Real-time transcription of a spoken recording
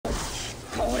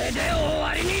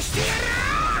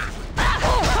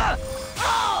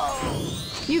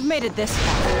You've made it this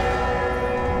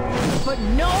far, but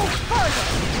no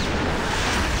further!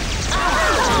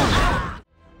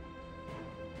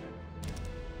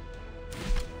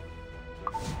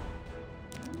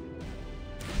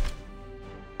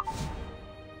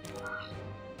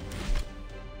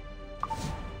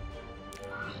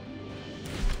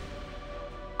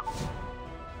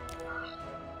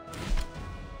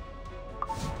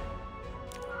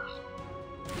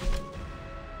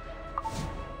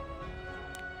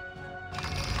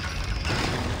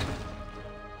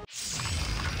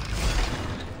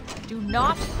 Do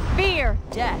not fear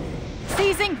death.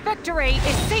 Seizing victory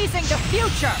is seizing the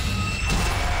future!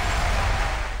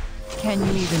 Can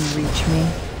you even reach me?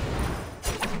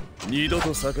 二度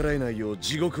と逆らえないよう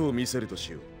地獄を見せるとし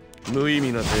よう。無意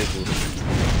味な抵抗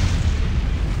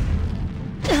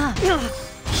だ。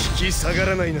引き下が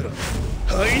らないなら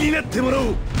灰になってもらお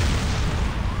う。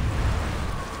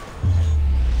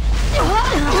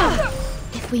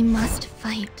If we must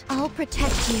fight, I'll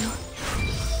protect you.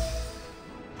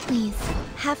 Please,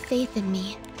 have faith in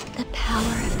me. The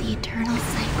power of the eternal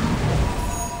cycle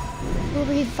will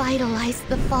revitalize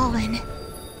the fallen.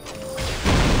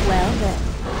 Well then,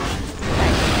 I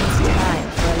think it's time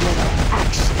for a little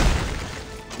action.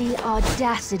 The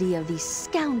audacity of these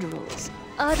scoundrels.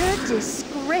 Utter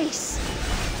disgrace.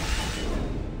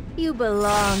 You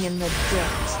belong in the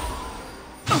dirt.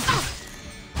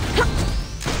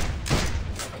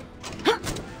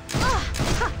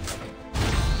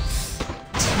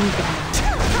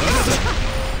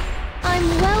 I'm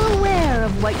well aware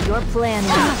of what you're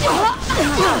planning.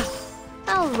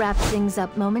 I'll wrap things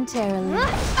up momentarily.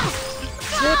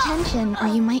 Pay attention, or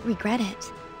you might regret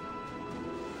it.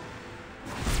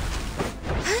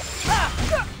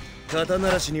 肩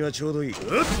慣らしにはちょうどいい。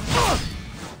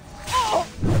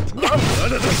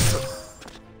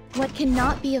What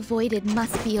cannot be avoided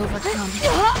must be overcome.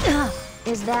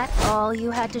 Is that all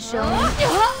you had to show me?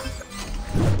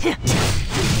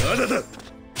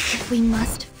 If we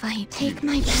must fight, take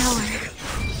my power.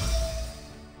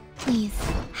 Please,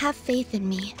 have faith in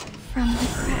me. From the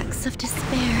cracks of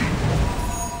despair,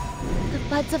 the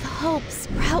buds of hope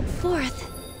sprout forth.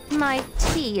 My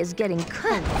tea is getting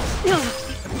cold.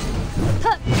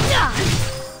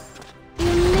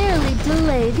 You merely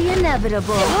delay the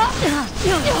inevitable.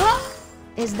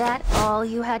 Is that all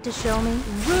you had to show me?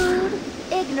 Rude,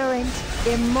 ignorant,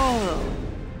 immoral.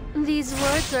 These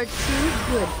words are too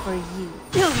good for you.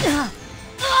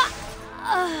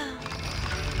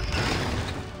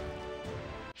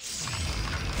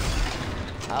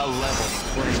 A level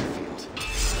playing field.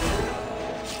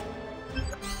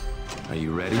 Are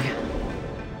you ready?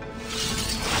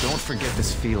 Don't forget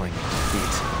this feeling of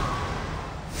defeat.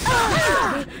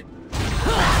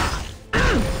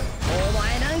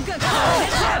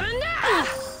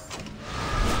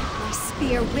 My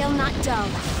spear will not dull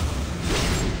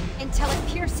until it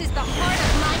pierces the heart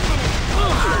of my enemy.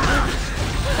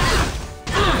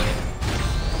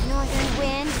 Northern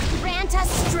wind, grant us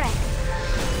strength.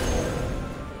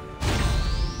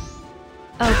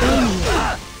 Obey me.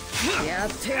 やっ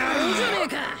てやるんじゃねえ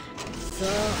か。さあ、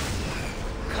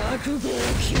覚悟を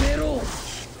決めろ。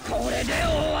これで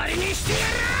終わりにしてやる。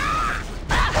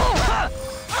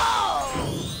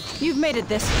You've made it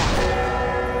this far,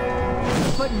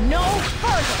 but no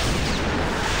further!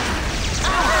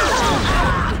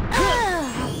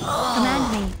 Command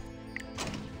me.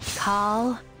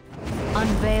 Call.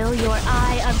 Unveil your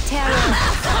eye of terror.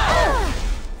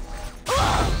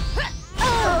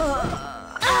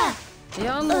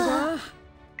 やんのか。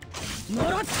も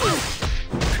らった。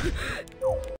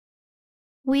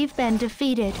We've been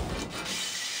defeated.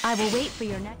 I will wait for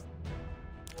your next...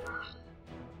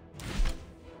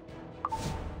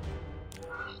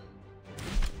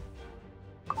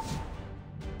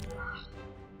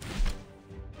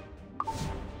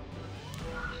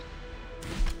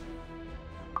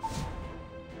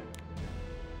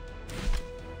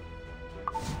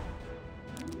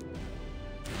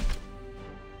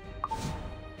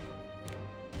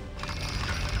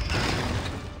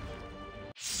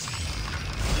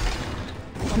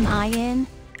 Am I in?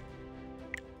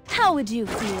 How would you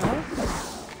feel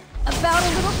about a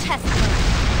little test run?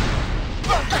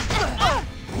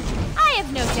 I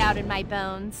have no doubt in my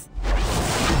bones.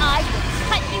 I will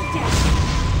cut you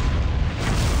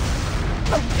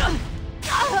down.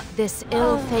 This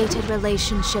ill-fated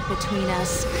relationship between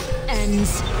us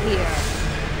ends here.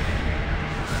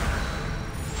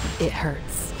 It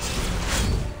hurts.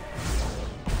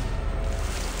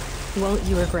 Won't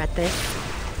you regret this?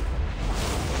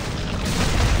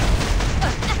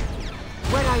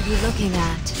 you looking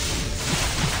at?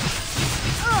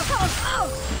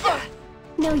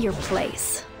 Know your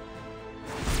place.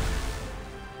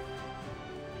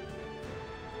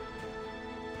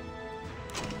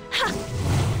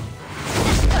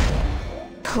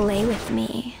 Play with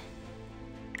me.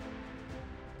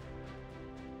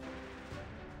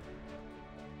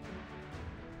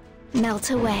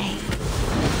 Melt away.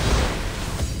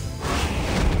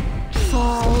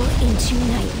 Fall into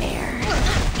nightmare.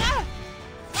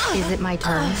 Is it my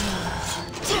turn?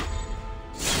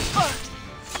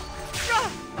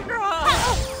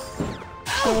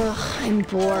 Ugh, I'm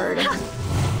bored.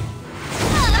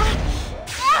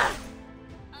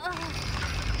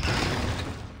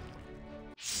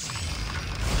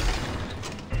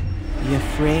 Be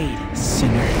afraid,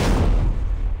 sinner.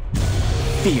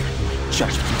 Fear my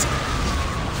judgment.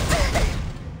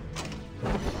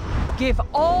 Give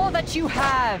all that you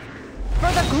have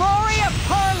for the glory of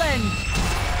Harlan!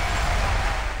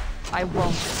 I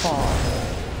won't fall.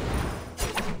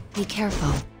 Be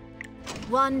careful.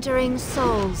 Wandering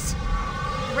souls,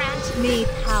 grant me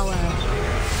power.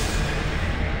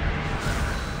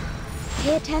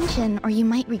 Pay attention, or you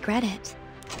might regret it.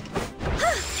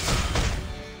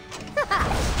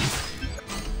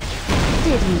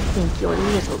 Did you think your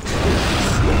little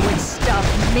tricks would stop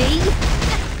me?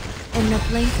 In the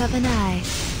blink of an eye.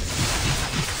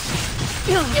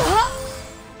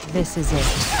 This is it.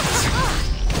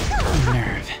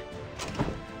 Nerve.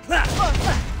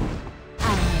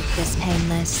 I'll make this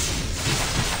painless.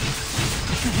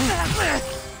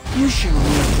 You should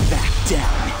really back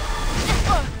down.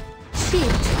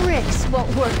 Cheap tricks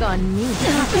won't work on me.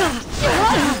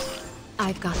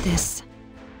 I've got this.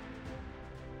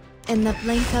 In the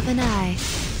blink of an eye.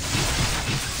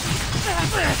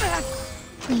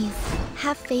 Please,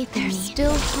 have faith in me. There's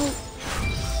still hope.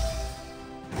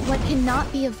 What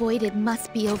cannot be avoided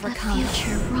must be overcome. A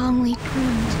future wrongly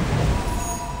pruned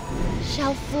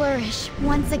Shall flourish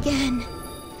once again.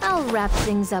 I'll wrap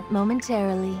things up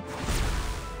momentarily.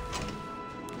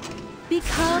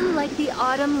 Become like the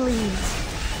autumn leaves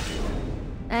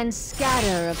and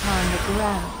scatter upon the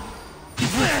ground.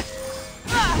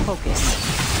 Focus.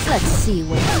 Let's see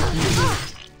what you can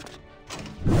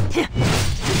do.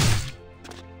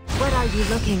 What are you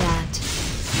looking at?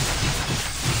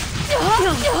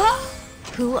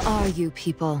 Who are you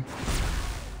people?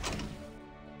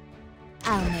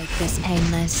 I'll make this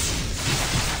painless.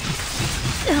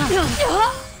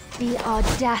 The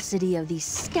audacity of these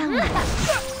scoundrels.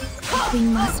 We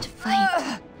must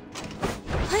fight.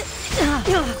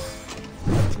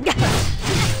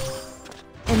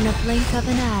 In the blink of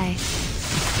an eye.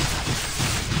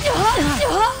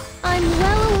 I'm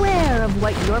well aware of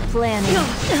what you're planning.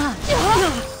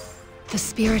 The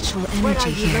spiritual energy what are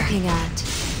you here. Looking at?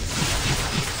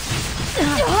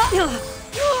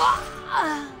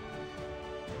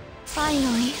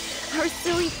 Finally, our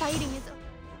silly fighting is over.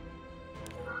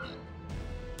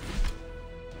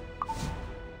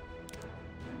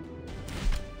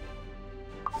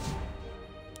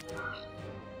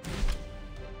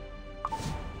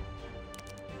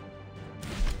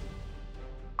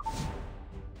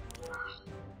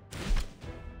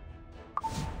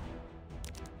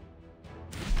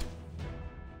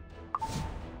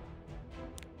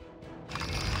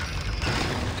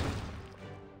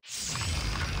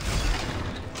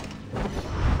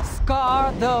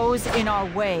 Scar those in our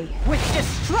way with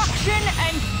destruction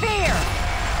and fear!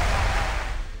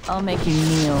 I'll make you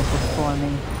kneel before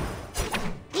me.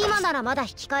 今ならまだ引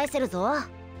き返せるぞ。よ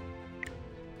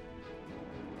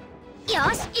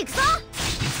し、行くぞ!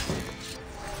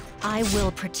 I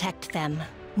will protect them,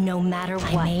 no matter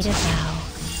what. I made a vow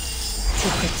to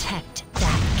protect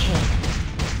that kid.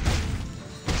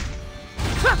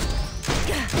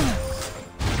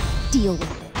 Deal with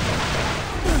it.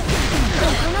 な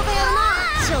かなかやるな。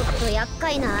ちょっと厄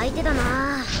介な相手だ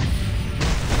な。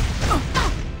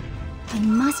I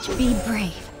must be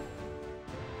brave.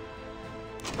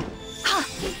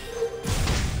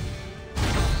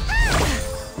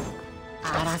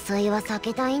 争いは避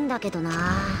けたいんだけどな。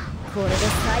これで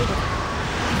最後だ。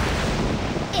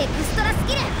エクストラス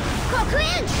キル刻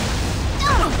印。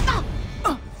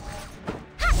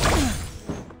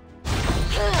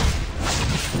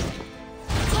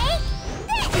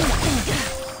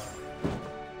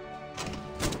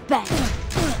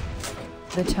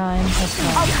The time has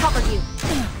come. I'll cover you.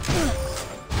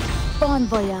 Bon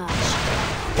voyage.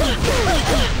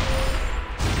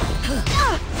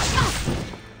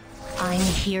 I'm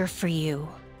here for you.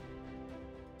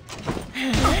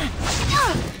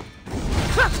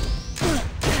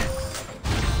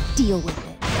 Deal with it.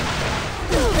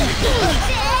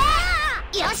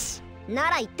 よし、な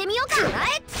ら行ってみようか。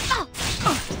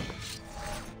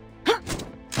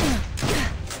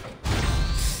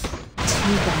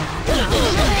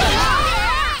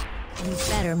You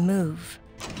better move.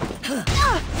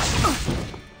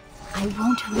 I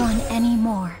won't run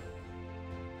anymore.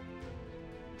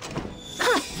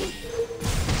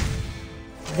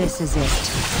 This is it.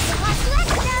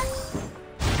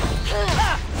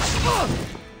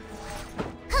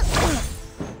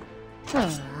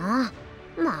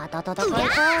 また戦い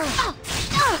か。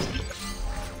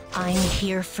I'm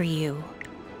here for you.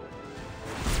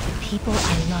 The people I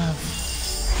love.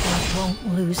 I won't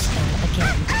lose them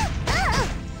again.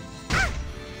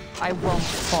 I won't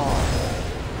fall.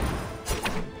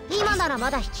 今なら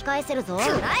まだ引き返せるぞ。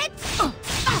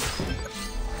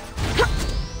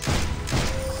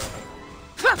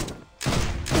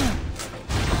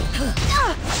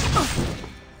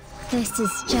This is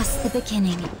just the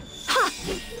beginning.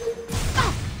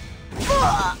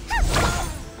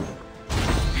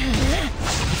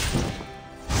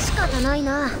 仕方ない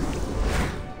な。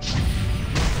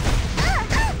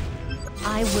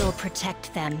I will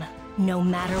protect them, no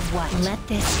matter what. Let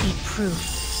this be proof.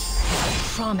 The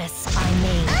promise I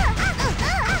made.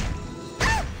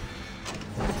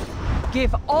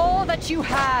 Give all that you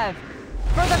have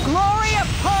for the glory of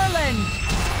Harlan!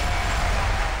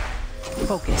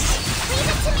 Focus. Leave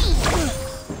it to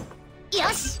me! よ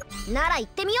し、なら行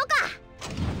ってみようか。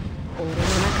俺の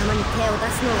仲間に手を出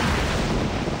すのは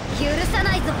許さ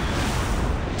ないぞ。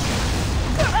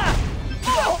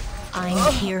I'm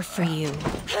here for you.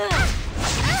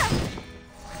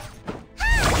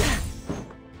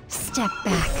 Step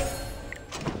back.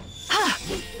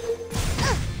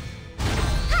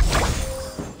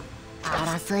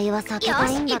 争いは避けた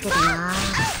いんだけどな。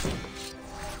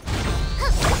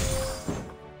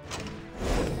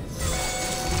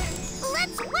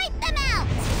Let's wipe them out!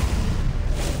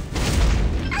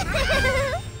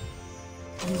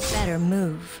 You better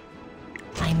move.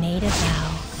 I made a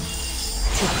vow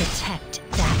to protect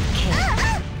that cave.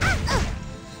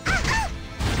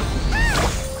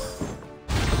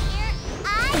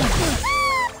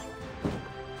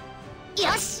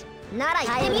 よし、なら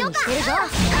行ってみようか。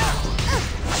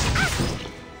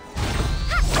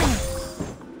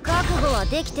覚悟は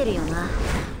できてるよな。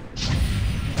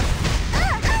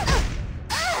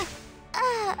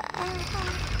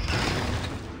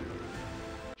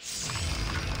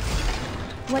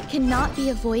What cannot be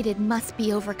avoided must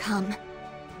be overcome.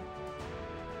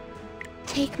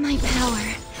 Take my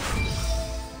power.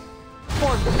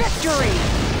 For victory!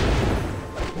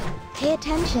 Pay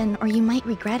attention, or you might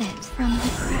regret it. From the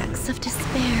cracks of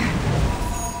despair,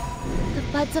 the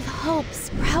buds of hope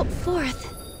sprout forth.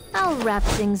 I'll wrap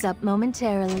things up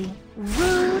momentarily.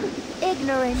 Rude,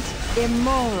 ignorant,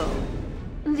 immoral.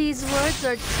 These words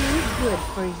are too good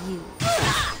for you.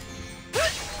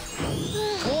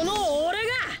 この俺が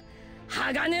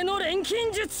鋼の錬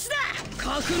金術師だ。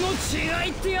格の違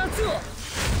いってやつを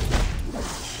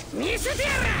見せてや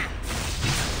る。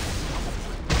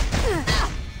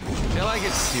Shall I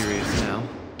get serious now?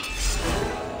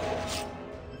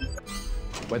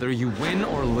 Whether you win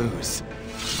or lose,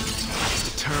 it's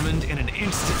determined in an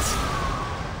instant.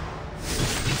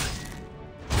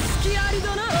 隙あり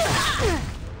だな。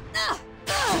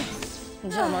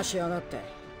邪魔しやがって。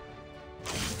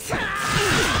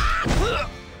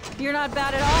You're not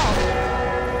bad at all.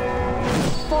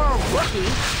 For a rookie.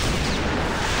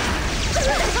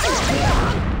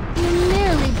 You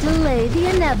nearly delay the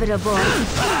inevitable.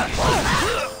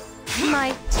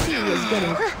 My tea is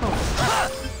getting cold.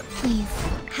 Please,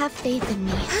 have faith in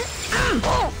me.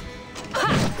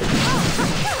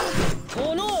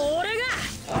 この俺が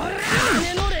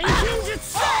鋼の錬金術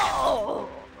師だ。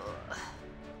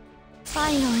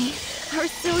Finally, our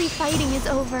silly fighting is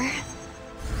over.